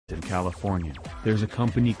in California, there's a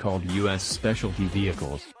company called US Specialty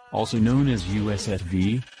Vehicles, also known as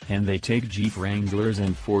USSV, and they take Jeep Wranglers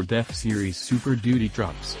and Ford F-Series Super Duty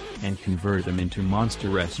trucks, and convert them into monster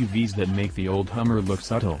SUVs that make the old Hummer look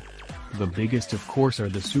subtle. The biggest of course are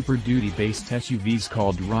the Super Duty-based SUVs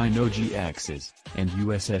called Rhino Gx's, and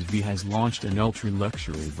USSV has launched an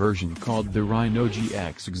ultra-luxury version called the Rhino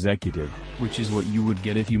Gx Executive, which is what you would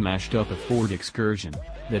get if you mashed up a Ford Excursion,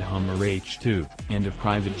 that Hummer H2, and a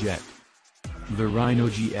private jet. The Rhino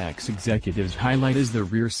Gx Executive's highlight is the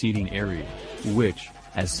rear seating area, which,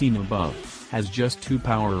 as seen above, has just two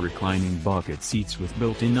power reclining bucket seats with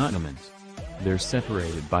built-in ottomans. They're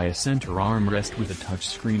separated by a center armrest with a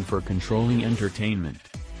touchscreen for controlling entertainment.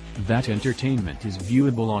 That entertainment is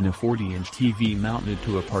viewable on a 40-inch TV mounted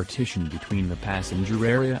to a partition between the passenger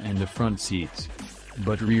area and the front seats.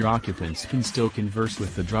 But rear occupants can still converse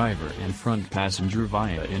with the driver and front passenger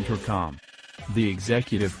via intercom. The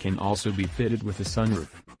Executive can also be fitted with a sunroof,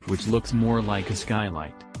 which looks more like a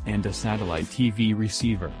skylight, and a satellite TV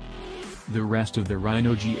receiver. The rest of the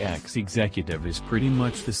Rhino Gx Executive is pretty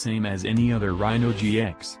much the same as any other Rhino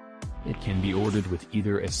GX. It can be ordered with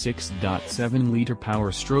either a 6.7-liter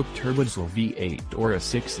Power-Stroke Turbodiesel V8 or a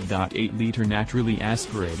 6.8-liter naturally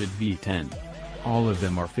aspirated V10. All of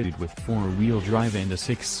them are fitted with 4-wheel drive and a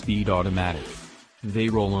 6-speed automatic. They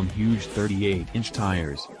roll on huge 38-inch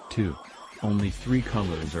tires, too. Only 3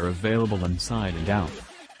 colors are available inside and out.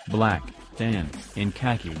 Black, tan, and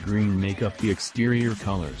khaki green make up the exterior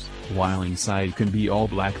colors, while inside can be all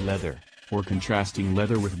black leather, or contrasting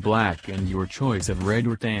leather with black and your choice of red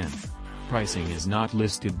or tan. Pricing is not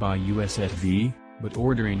listed by USSV, but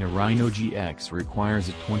ordering a Rhino GX requires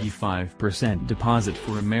a 25% deposit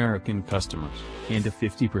for American customers, and a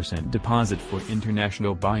 50% deposit for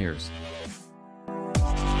international buyers.